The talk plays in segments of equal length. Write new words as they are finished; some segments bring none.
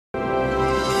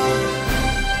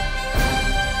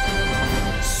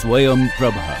Swayam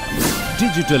Prabha.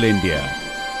 Digital India.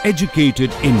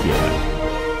 Educated India.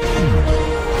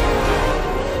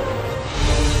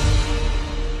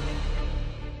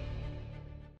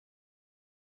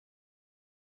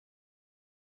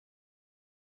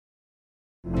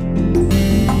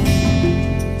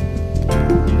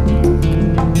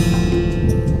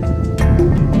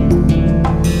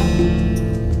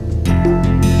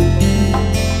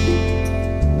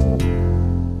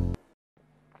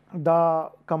 The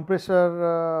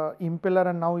compressor, impeller,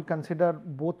 and now we consider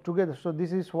both together. So,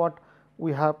 this is what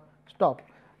we have stopped.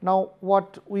 Now,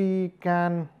 what we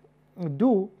can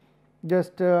do,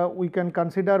 just we can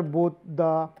consider both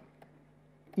the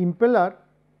impeller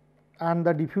and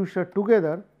the diffuser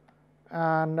together,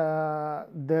 and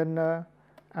then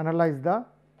analyze the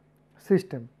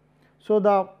system. So,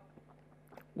 the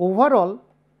overall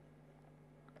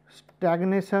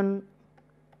stagnation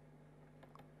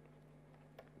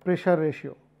pressure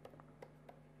ratio.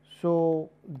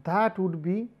 So, that would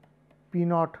be P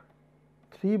naught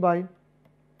 3 by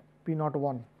P naught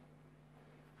 1,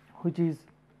 which is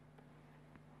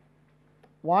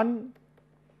 1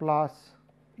 plus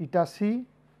eta c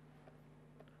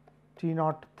T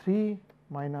naught 3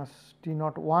 minus T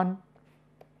naught 1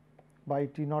 by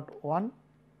T naught 1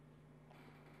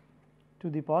 to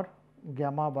the power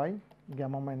gamma by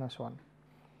gamma minus 1.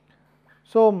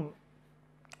 So,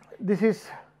 this is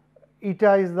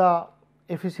eta is the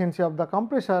efficiency of the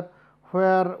compressor,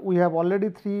 where we have already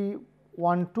 3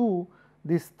 1 2,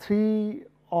 this 3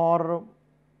 or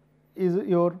is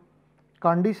your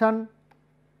condition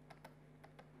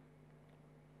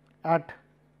at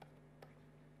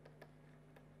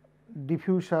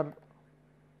diffuser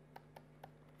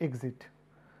exit.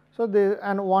 So,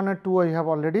 and 1 and 2 I have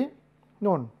already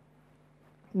known.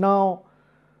 Now,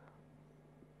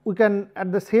 we can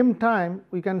at the same time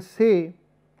we can say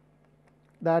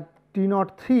that T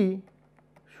naught 3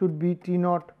 should be T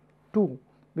naught 2,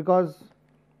 because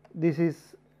this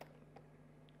is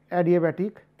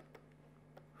adiabatic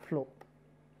flow.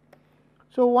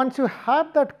 So, once you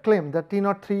have that claim that T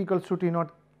naught 3 equals to T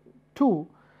naught 2,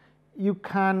 you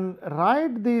can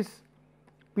write this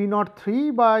P naught 3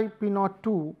 by P naught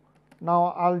 2. Now,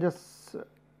 I will just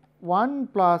 1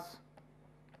 plus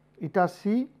eta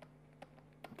c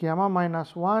gamma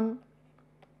minus 1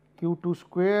 u 2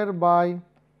 square by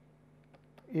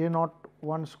a naught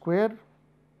 1 square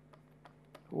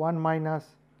 1 minus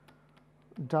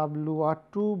w r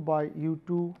 2 by u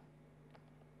 2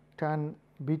 tan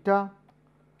beta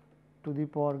to the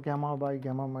power gamma by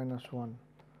gamma minus 1.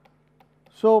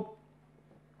 So,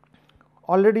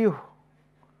 already,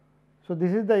 so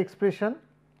this is the expression,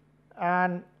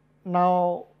 and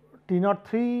now T naught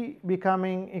 3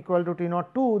 becoming equal to T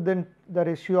naught 2, then the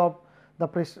ratio of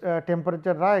the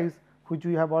temperature rise, which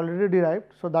we have already derived.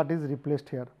 So, that is replaced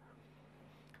here.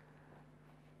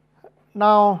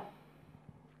 Now,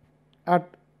 at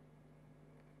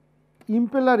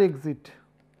impeller exit,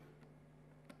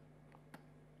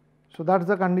 so that is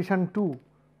the condition 2.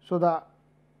 So, the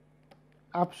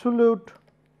absolute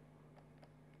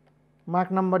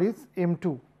Mach number is m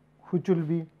 2, which will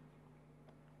be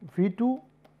V 2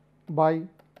 by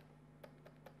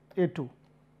A 2,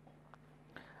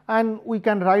 and we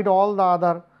can write all the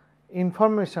other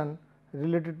information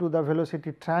related to the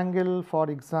velocity triangle. For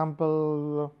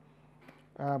example,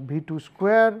 V 2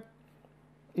 square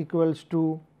equals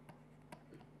to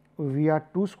V r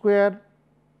 2 square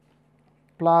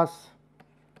plus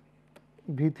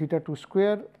V theta 2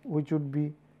 square, which would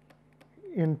be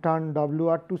in turn W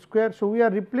r 2 square. So, we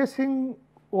are replacing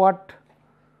what,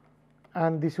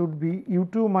 and this would be u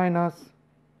 2 minus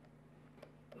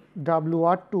W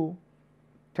r 2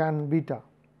 tan beta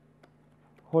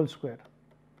whole square.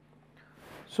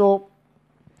 So,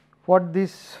 what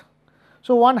this,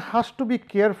 so one has to be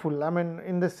careful, I mean,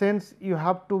 in the sense you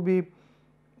have to be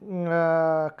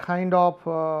kind of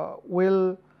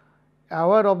well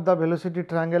aware of the velocity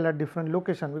triangle at different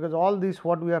location, because all this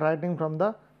what we are writing from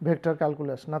the vector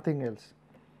calculus, nothing else.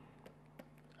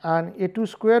 And A 2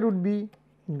 square would be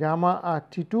gamma r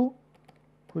T 2,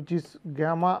 which is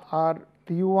gamma r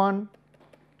T 1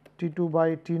 T 2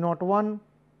 by T naught 1,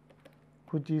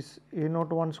 which is A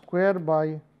naught 1 square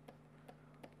by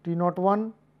T naught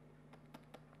 1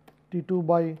 T 2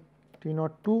 by T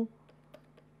naught 2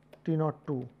 T naught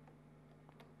 2.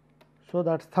 So,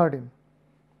 that is 13,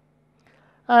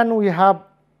 and we have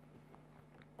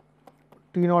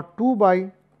T naught 2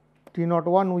 by T naught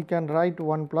 1, we can write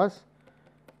 1 plus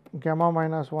gamma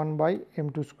minus 1 by m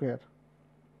 2 square.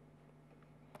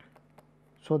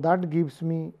 So, that gives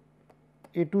me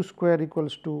A 2 square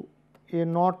equals to A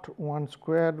naught 1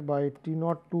 square by T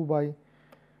naught 2 by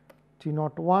T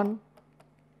naught 1,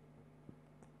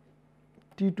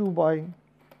 T 2 by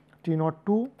T naught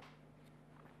 2,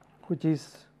 which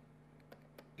is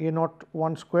A naught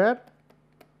 1 square,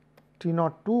 T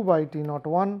naught 2 by T naught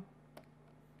 1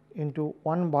 into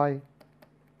 1 by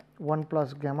 1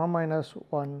 plus gamma minus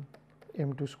 1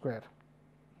 m 2 square.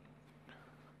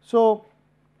 So,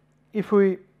 if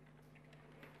we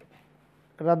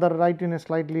rather write in a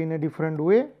slightly in a different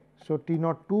way, so T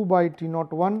naught 2 by T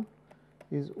naught 1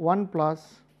 is 1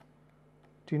 plus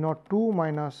T naught 2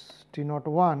 minus T naught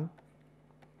 1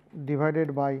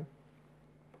 divided by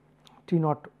T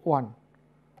naught 1,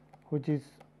 which is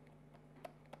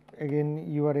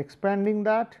again you are expanding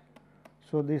that.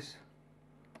 So, this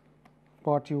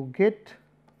what you get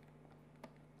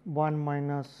 1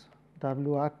 minus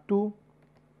W r 2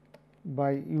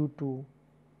 by u 2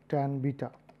 tan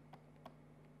beta.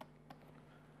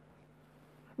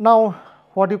 Now,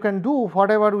 what you can do,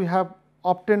 whatever we have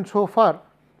obtained so far,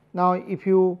 now if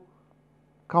you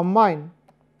combine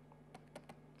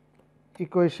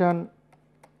equation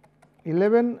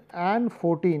 11 and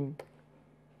 14,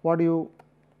 what you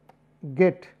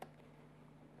get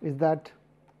is that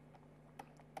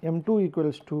m 2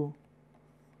 equals to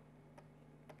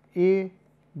A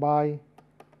by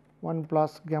 1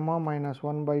 plus gamma minus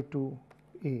 1 by 2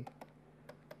 A.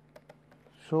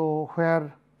 So,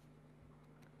 where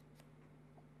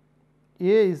A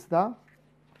is the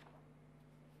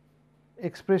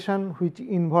expression which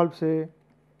involves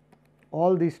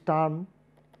all these term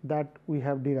that we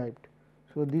have derived.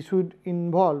 So, this would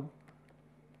involve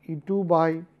E 2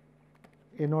 by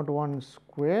A naught 1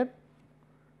 square,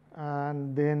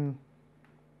 and then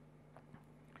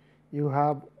you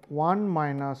have 1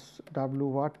 minus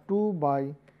W r 2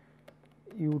 by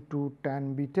u 2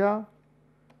 tan beta,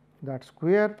 that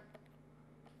square,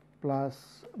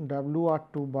 plus W r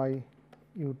 2 by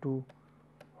u 2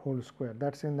 whole square,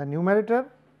 that is in the numerator,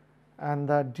 and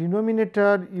the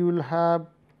denominator you will have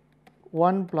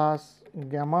 1 plus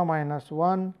gamma minus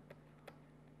 1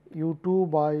 u 2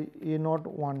 by A naught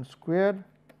 1 square,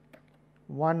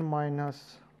 1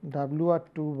 minus W r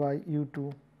 2 by u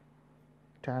 2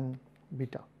 tan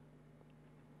beta.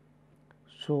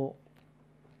 So,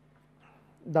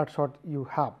 that is what you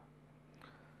have.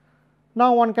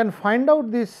 Now, one can find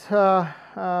out this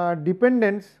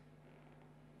dependence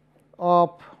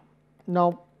of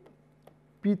now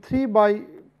P 3 by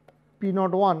P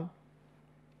naught 1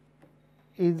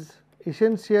 is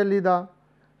essentially the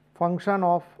function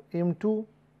of m 2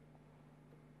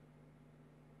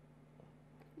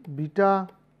 beta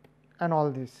and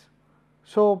all this.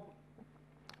 So,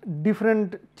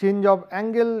 different change of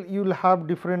angle you will have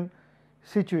different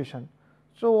situation.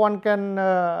 So, one can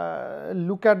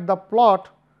look at the plot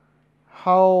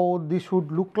how this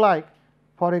would look like.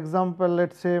 For example,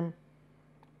 let us say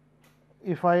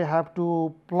if I have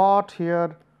to plot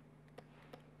here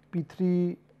P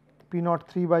 3 P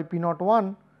naught 3 by P naught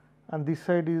 1 and this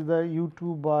side is the u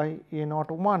 2 by A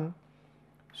naught 1.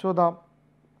 So, the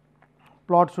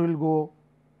plots will go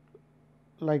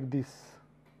like this.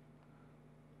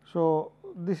 So,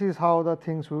 this is how the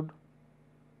things would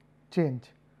change.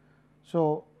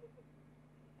 So,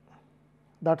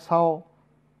 that is how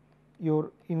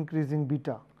your increasing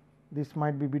beta, this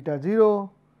might be beta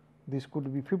 0, this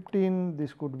could be 15,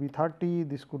 this could be 30,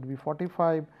 this could be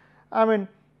 45. I mean,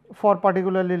 for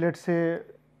particularly let us say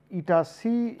eta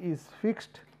c is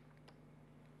fixed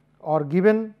or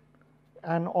given,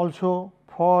 and also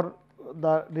for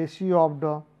the ratio of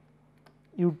the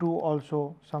u 2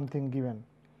 also something given.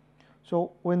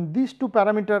 So, when these two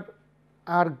parameters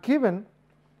are given,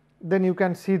 then you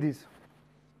can see this,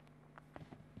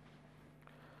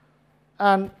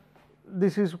 and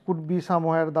this is could be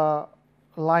somewhere the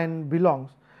line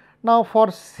belongs. Now,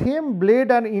 for same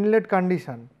blade and inlet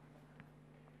condition,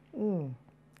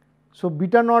 so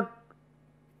beta naught,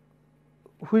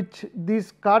 which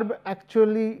this curve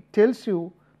actually tells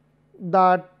you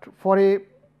that for a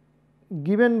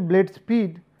given blade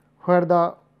speed where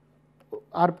the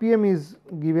RPM is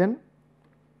given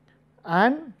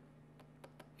and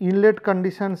inlet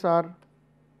conditions are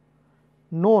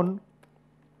known,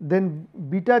 then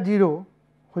beta 0,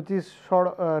 which is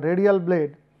short radial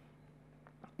blade,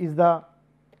 is the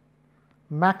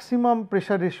maximum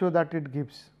pressure ratio that it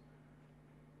gives.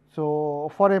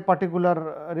 So, for a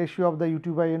particular ratio of the u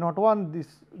 2 by A naught 1,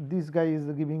 this guy is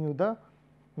giving you the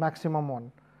maximum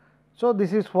one. So,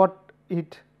 this is what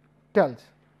it tells.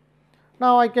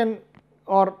 Now, I can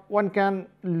or one can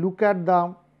look at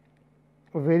the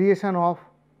variation of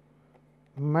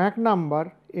Mach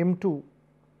number m 2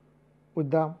 with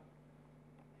the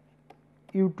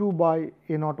u 2 by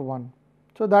A naught 1.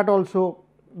 So, that also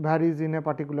varies in a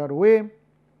particular way.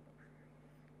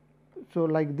 So,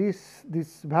 like this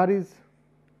varies.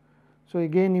 So,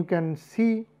 again you can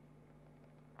see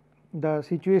the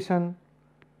situation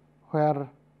where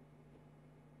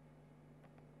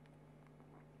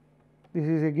this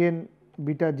is again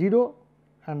beta 0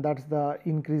 and that is the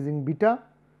increasing beta.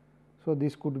 So,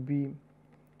 this could be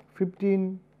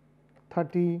 15,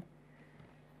 30.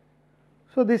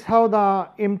 So, this how the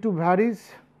M2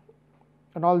 varies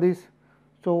and all this.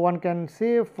 So, one can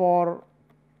say for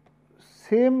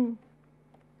same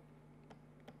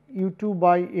U2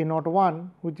 by A naught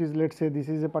 1, which is let us say this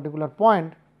is a particular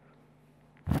point.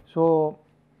 So,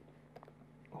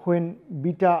 when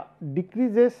beta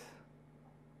decreases,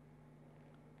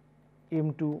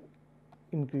 M2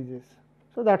 increases.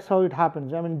 So, that is how it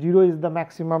happens. I mean 0 is the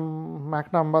maximum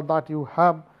Mach number that you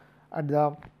have at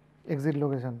the exit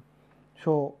location.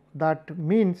 So, that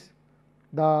means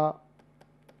the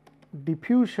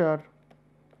diffuser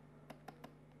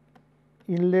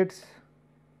inlets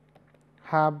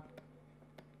have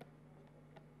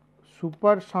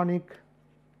supersonic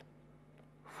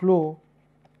flow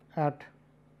at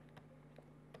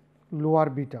lower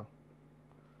beta.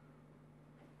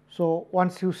 So,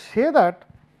 once you say that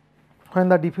when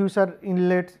the diffuser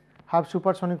inlets have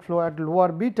supersonic flow at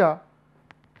lower beta,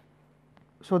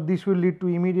 so this will lead to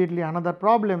immediately another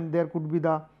problem. There could be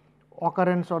the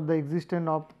occurrence or the existence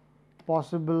of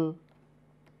possible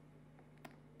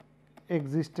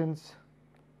existence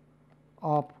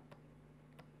of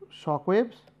shock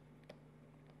waves.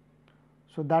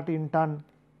 So, that in turn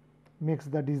makes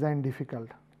the design difficult,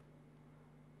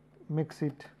 makes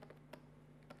it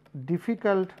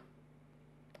difficult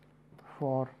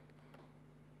for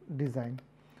design.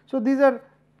 So, these are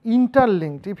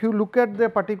interlinked. If you look at the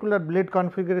particular blade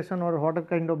configuration or what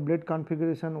kind of blade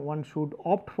configuration one should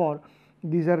opt for,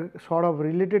 these are sort of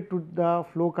related to the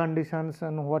flow conditions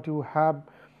and what you have.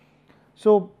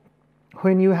 So,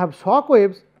 when you have shock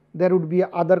waves, there would be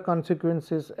other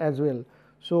consequences as well.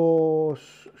 So,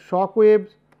 shock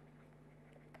waves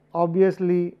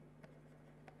obviously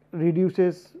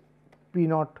reduces P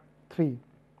naught 3.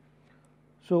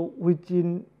 So, which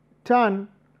in turn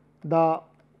the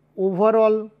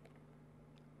overall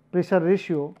pressure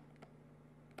ratio,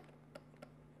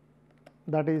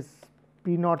 that is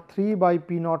P naught 3 by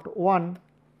P naught 1,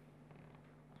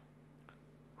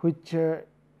 which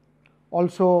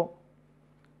also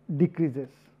decreases.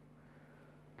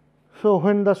 So,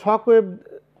 when the shock wave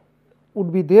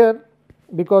would be there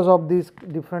because of these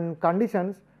different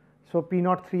conditions. So, P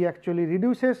naught 3 actually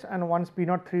reduces, and once P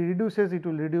naught 3 reduces, it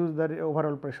will reduce the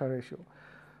overall pressure ratio.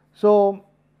 So,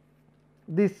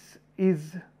 this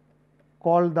is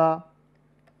called the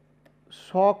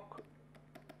shock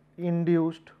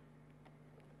induced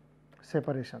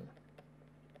separation.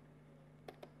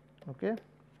 Okay.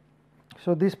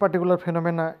 So, this particular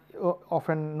phenomena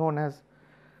often known as.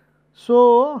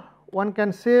 So, one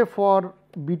can say for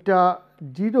beta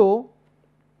 0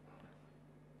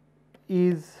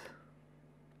 is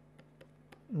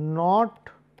not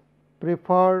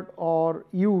preferred or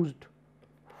used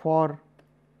for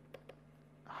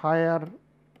higher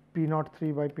P naught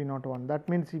 3 by P naught 1. That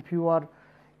means, if you are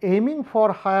aiming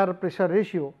for higher pressure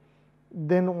ratio,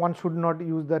 then one should not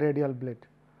use the radial blade.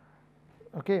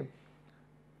 Okay.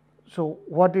 So,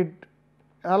 what it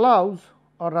allows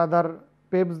or rather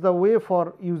paves the way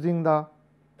for using the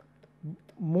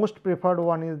most preferred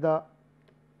one is the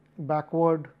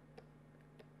backward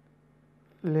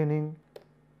leaning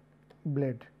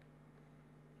blade.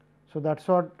 So, that is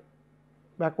what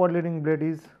backward leaning blade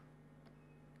is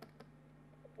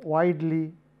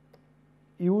widely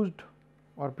used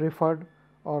or preferred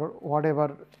or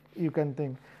whatever you can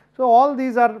think. So, all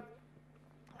these are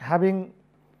having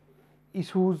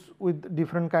issues with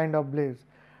different kind of blades.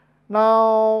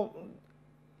 Now,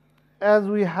 as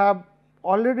we have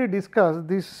already discussed,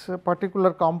 these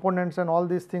particular components and all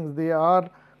these things, they are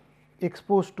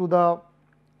exposed to the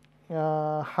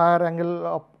higher angle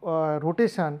of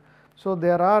rotation. So,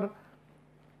 there are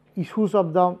issues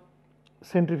of the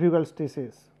centrifugal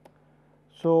stresses.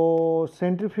 So,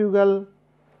 centrifugal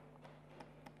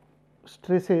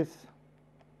stresses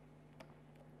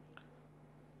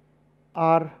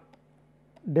are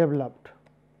developed,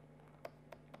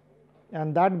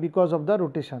 and that because of the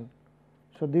rotation.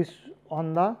 So, this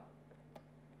on the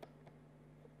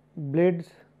blades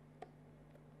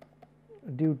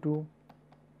due to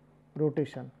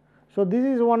rotation. So, this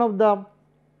is one of the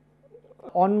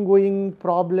ongoing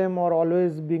problem or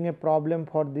always being a problem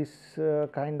for this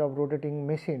kind of rotating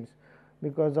machines,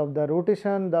 because of the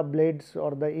rotation the blades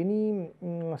or the any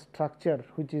structure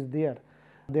which is there,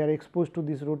 they are exposed to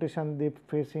this rotation, they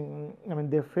facing, I mean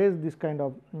they face this kind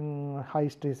of high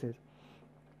stresses.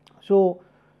 So,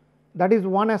 that is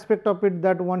one aspect of it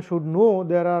that one should know.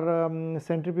 There are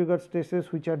centrifugal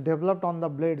stresses which are developed on the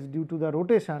blades due to the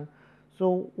rotation.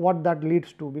 So, what that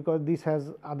leads to, because this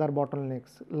has other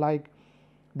bottlenecks, like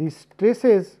these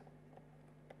stresses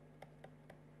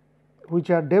which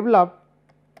are developed,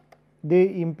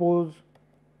 they impose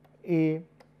a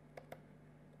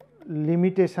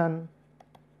limitation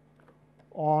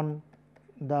on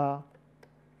the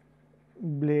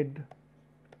blade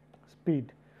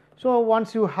speed. So,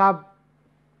 once you have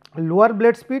lower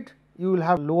blade speed, you will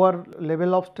have lower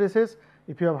level of stresses.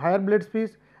 If you have higher blade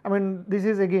speeds, I mean this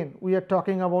is again we are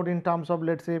talking about in terms of,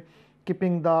 let us say,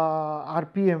 keeping the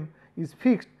RPM is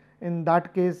fixed. In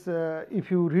that case, if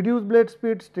you reduce blade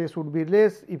speed, stress would be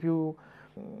less. If you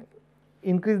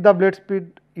increase the blade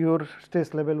speed, your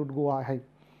stress level would go high.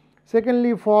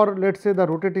 Secondly, for let us say the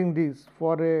rotating disc,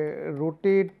 for a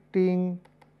rotating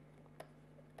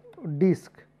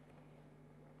disc,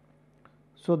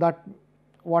 so that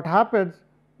what happens,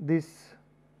 this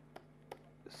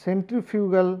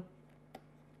centrifugal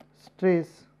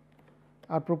stress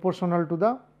are proportional to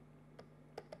the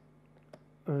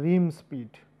rim speed.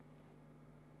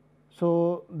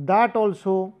 So, that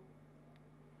also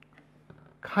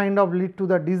kind of lead to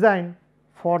the design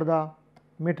for the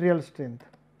material strength.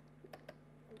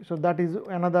 So, that is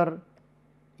another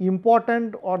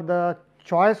important, or the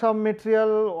choice of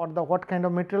material, or the what kind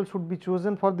of material should be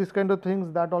chosen for this kind of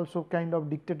things, that also kind of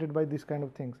dictated by this kind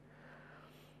of things.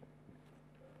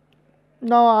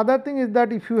 Now, other thing is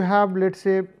that if you have, let us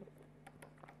say,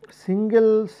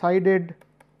 single sided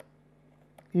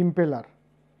impeller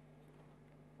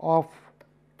of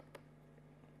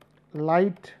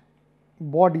light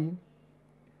body,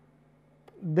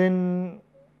 then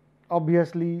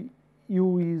obviously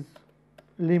u is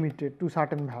limited to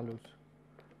certain values,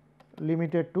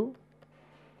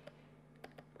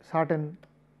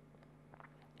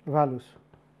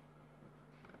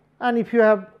 and if you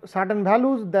have certain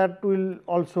values, that will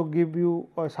also give you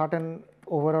a certain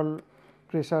overall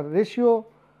pressure ratio.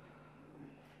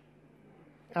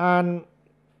 And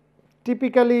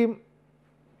typically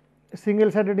single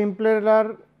sided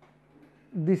impeller,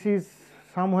 this is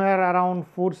somewhere around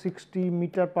 460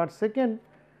 meter per second,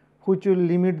 which will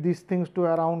limit these things to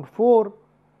around 4.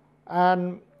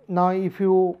 And now, if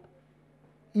you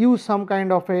use some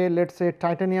kind of a, let us say,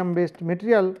 titanium based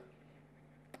material,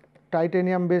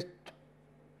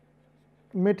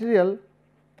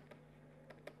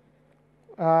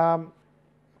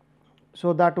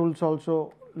 so that will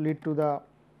also lead to the,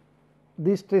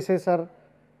 these stresses are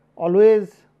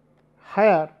always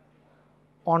higher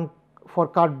on for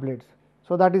cut blades.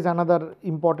 So, that is another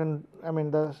important, I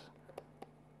mean the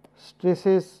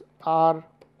stresses are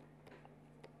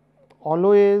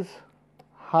always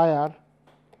higher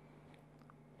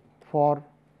for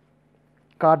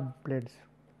cut blades.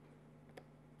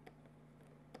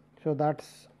 So, that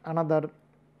is another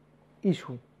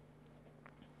issue.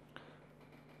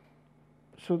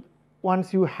 So,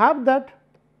 once you have that,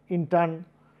 in turn,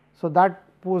 so that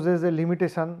poses a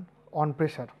limitation on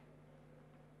pressure.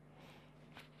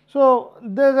 So,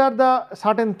 these are the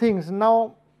certain things.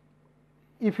 Now,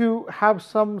 if you have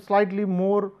some slightly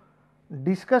more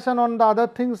discussion on the other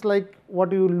things, like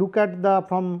what you look at the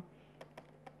from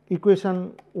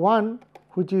equation 1,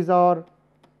 which is our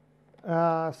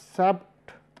shaft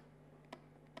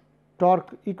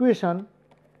torque equation,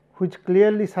 which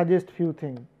clearly suggests few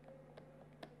things,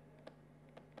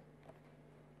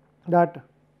 that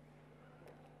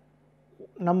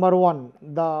number 1,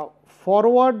 the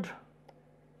forward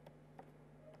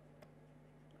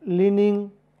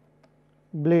leaning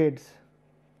blades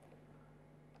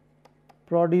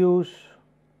produce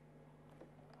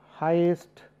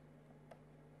highest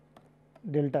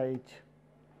delta H.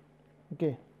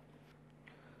 Okay.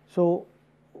 So,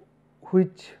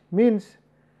 which means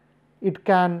it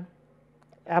can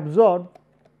absorb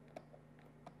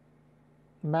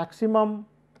maximum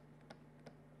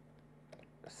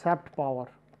shaft power,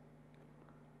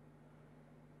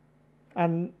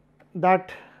 and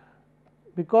that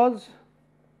because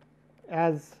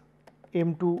as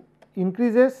M2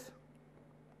 increases,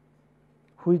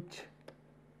 which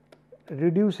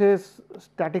reduces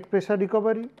static pressure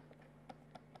recovery,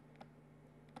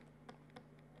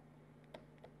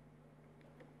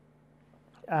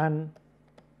 and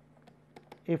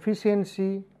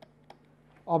efficiency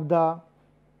of the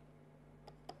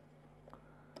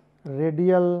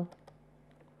radial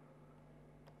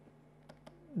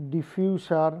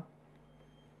diffuser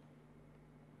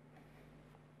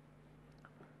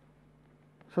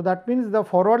So, that means the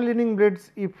forward leaning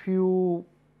blades, if you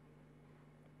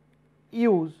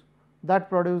use, that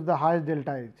produce the highest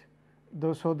delta H,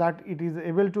 though, so that it is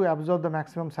able to absorb the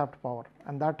maximum shaft power,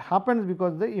 and that happens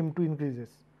because the M2 increases.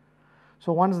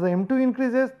 So, once the M2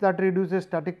 increases, that reduces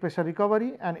static pressure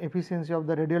recovery and efficiency of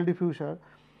the radial diffuser,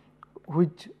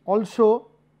 which also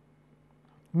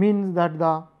means that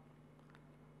the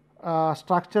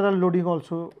structural loading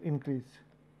also increase.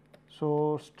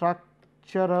 So,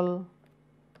 structural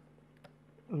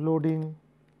loading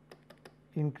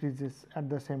increases at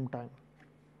the same time.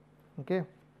 Okay.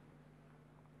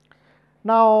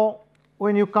 Now,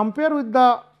 when you compare with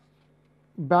the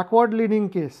backward leaning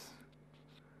case,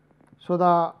 so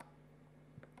the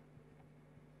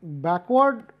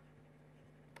backward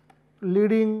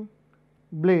leading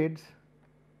blades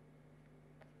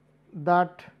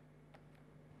that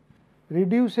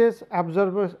reduces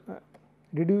absorption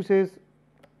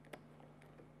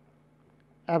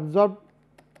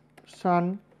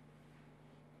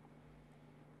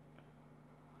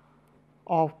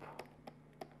of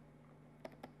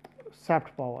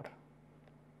shaft power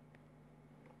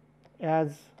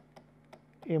as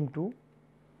M2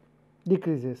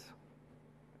 decreases.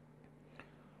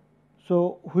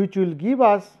 So, which will give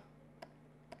us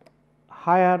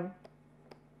higher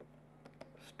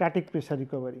static pressure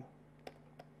recovery.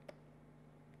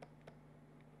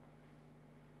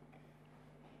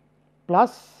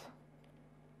 Plus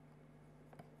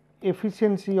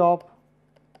efficiency of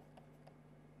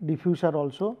diffuser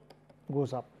also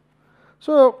goes up.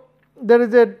 So, there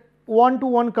is a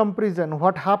one-to-one comparison,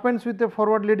 what happens with the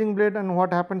forward leading blade and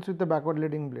what happens with the backward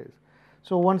leading blades.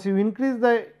 So, once you increase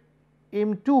the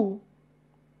M2,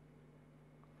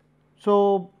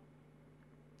 so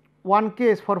one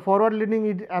case for forward leaning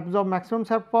it absorbs maximum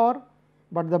shaft power,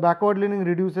 but the backward leaning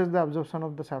reduces the absorption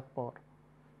of the shaft power.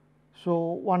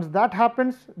 So, once that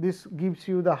happens, this gives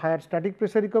you the higher static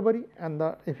pressure recovery and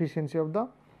the efficiency of the.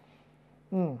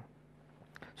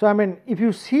 So, I mean, if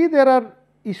you see there are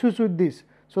issues with this,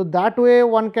 so that way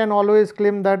one can always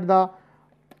claim that the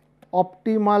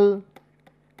optimal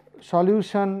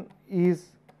solution is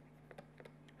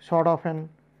sort of an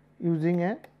using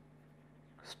a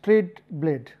straight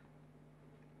blade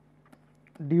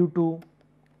due to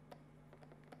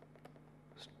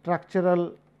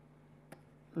structural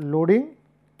loading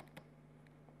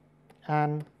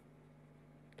and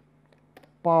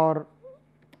power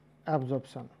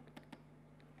absorption.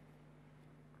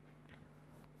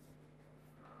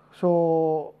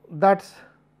 So, that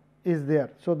is there.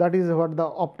 So, that is what the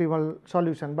optimal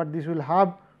solution, but this will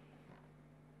have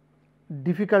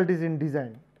difficulties in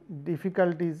design,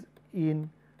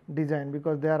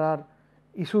 because there are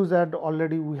issues that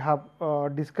already we have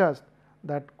discussed,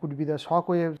 that could be the shock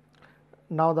waves.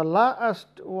 Now, the last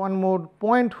one more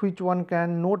point which one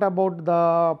can note about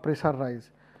the pressure rise.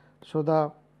 So,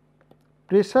 the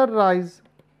pressure rise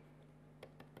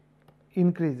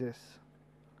increases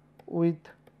with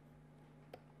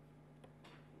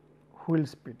wheel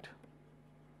speed.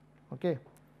 Okay.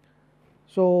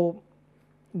 So,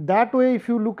 that way if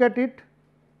you look at it,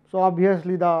 so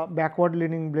obviously the backward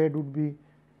leaning blade would be,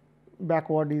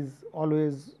 backward is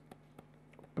always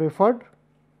preferred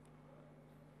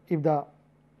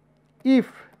if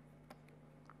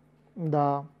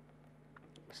the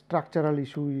structural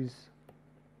issue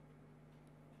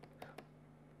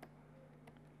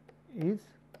is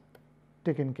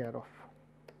taken care of.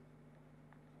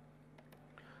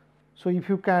 So, if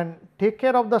you can take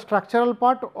care of the structural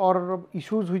part or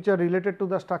issues which are related to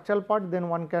the structural part, then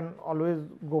one can always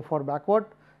go for backward,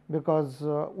 because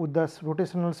with the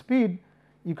rotational speed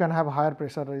you can have higher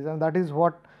pressure rise, and that is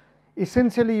what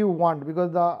essentially you want,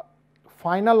 because the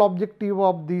final objective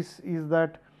of this is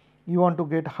that you want to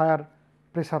get higher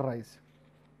pressure rise.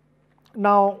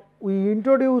 Now, we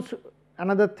introduce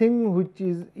another thing which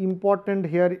is important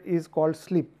here is called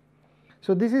slip.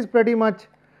 So, this is pretty much,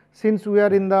 since we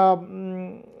are in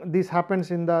the this happens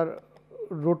in the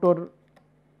rotor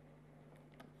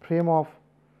frame of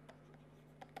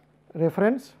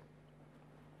reference.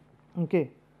 Okay.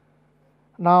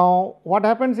 Now, what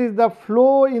happens is the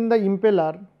flow in the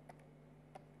impeller,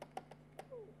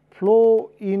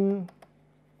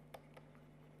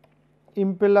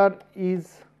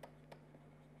 is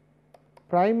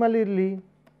primarily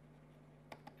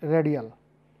radial,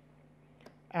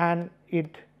 and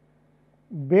it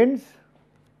bends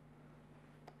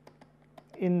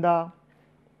in the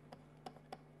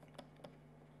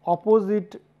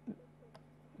opposite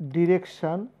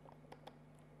direction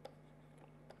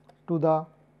to the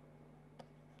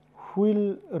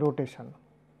wheel rotation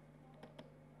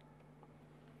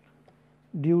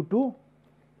due to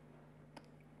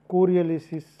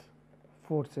Coriolis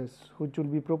forces, which will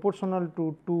be proportional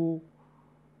to 2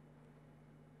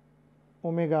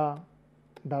 omega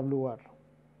WR.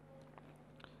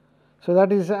 So,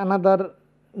 that is another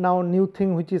now new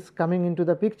thing which is coming into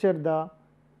the picture, the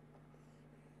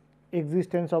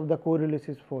existence of the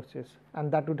Coriolis forces,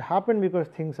 and that would happen because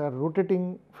things are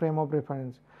rotating frame of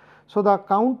reference. So, the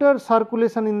counter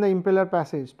circulation in the impeller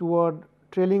passage toward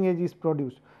trailing edge is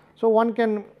produced. So, one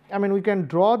can, I mean, we can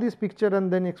draw this picture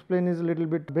and then explain it a little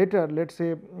bit better. Let us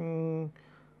say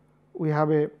we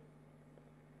have a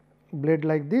blade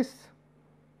like this.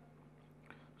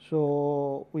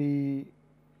 So, we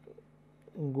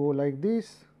go like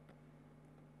this.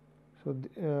 So,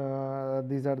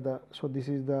 these are the, so this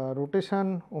is the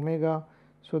rotation omega.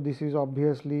 So, this is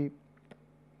obviously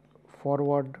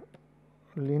forward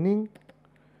leaning.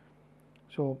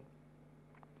 So,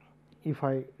 if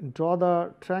I draw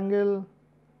the triangle,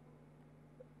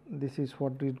 this is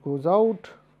what it goes out,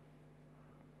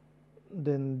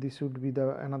 then this would be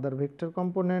the another vector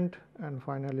component, and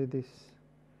finally this.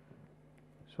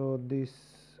 So, this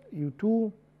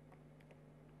U2,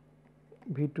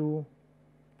 V2,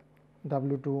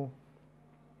 W2,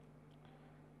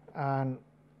 and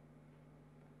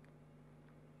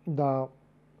the,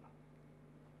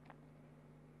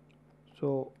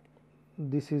 so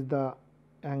this is the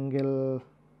angle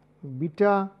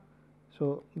beta.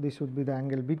 So, this would be the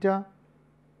angle beta,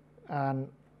 and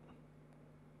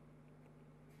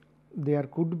there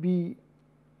could be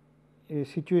a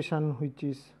situation which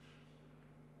is,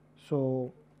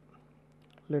 so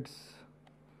let us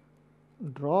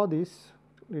draw this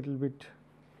little bit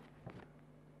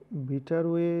better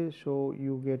way. So,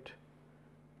 you get,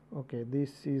 okay,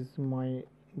 this is my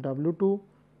W2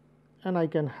 and I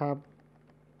can have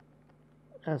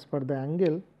as per the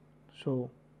angle. So,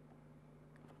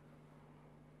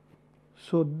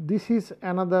 this is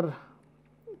another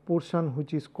portion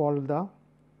which is called the,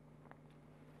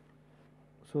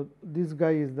 so this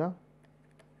guy is the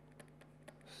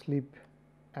slip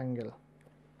angle.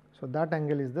 So, that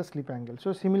angle is the slip angle.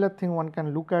 So, similar thing one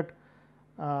can look at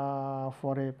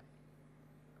for a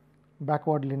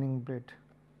backward leaning blade.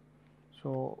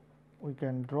 So, we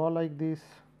can draw like this,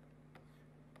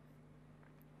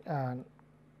 and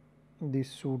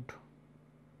this should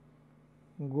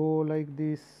go like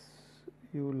this.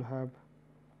 You will have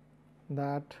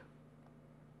that,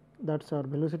 that is our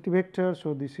velocity vector.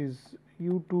 So, this is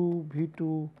U2,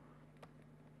 V2,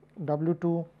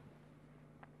 W2,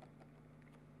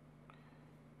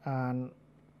 and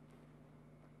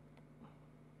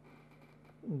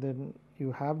then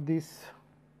you have this.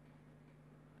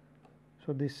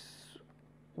 So, this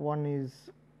one is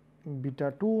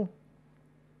beta 2,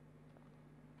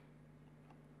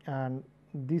 and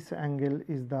this angle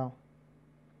is the,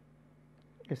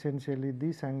 essentially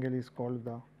this angle is called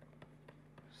the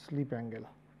slip angle.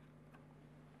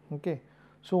 Okay.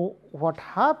 So, what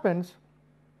happens,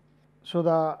 so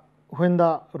the, when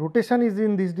the rotation is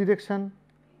in this direction,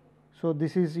 so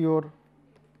this is your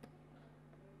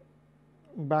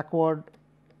backward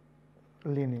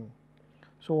leaning.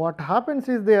 So, what happens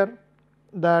is there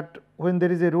that when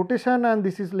there is a rotation and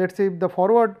this is, let us say the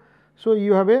forward, so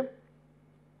you have a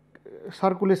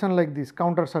circulation like this,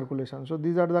 counter circulation. So,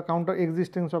 these are the counter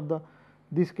existence of the,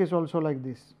 this case also like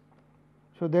this.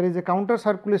 So, there is a counter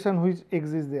circulation which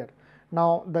exists there.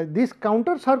 Now, this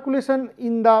counter circulation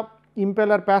in the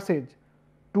impeller passage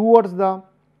towards the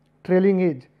trailing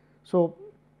edge. So,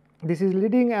 this is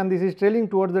leading and this is trailing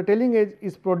towards the trailing edge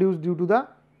is produced due to the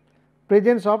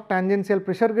presence of tangential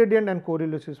pressure gradient and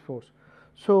Coriolis force.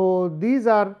 So, these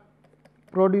are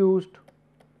produced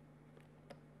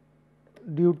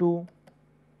due to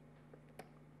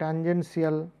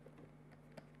tangential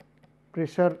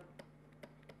pressure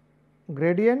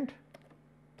gradient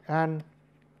and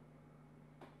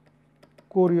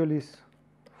Coriolis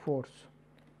force.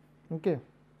 Okay.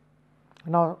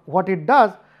 Now, what it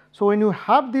does, so when you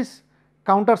have this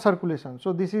counter circulation,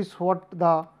 so this is what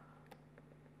the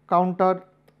counter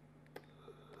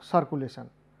circulation.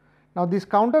 Now, this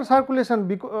counter circulation,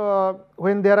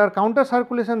 when there are counter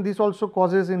circulation, this also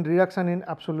causes in reduction in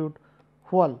absolute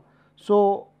wall.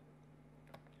 So,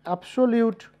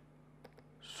 absolute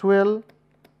swell,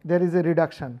 there is a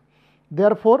reduction.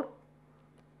 Therefore,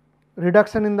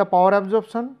 reduction in the power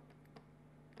absorption.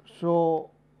 So,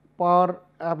 power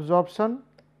absorption,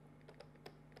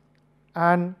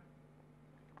 and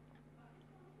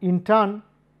in turn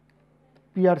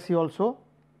PRC also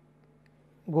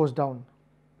goes down.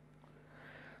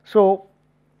 So,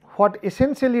 what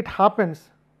essentially it happens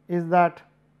is that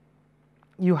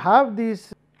you have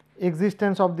this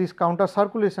existence of this counter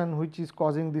circulation which is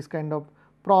causing this kind of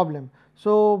problem.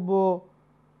 So,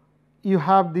 you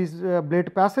have these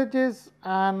blade passages,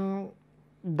 and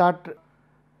that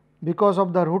because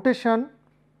of the rotation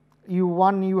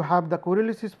you have the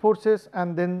Coriolis forces,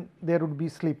 and then there would be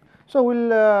slip. So, we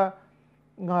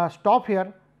will stop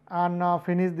here and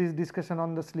finish this discussion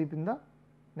on the slip in the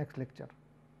next lecture.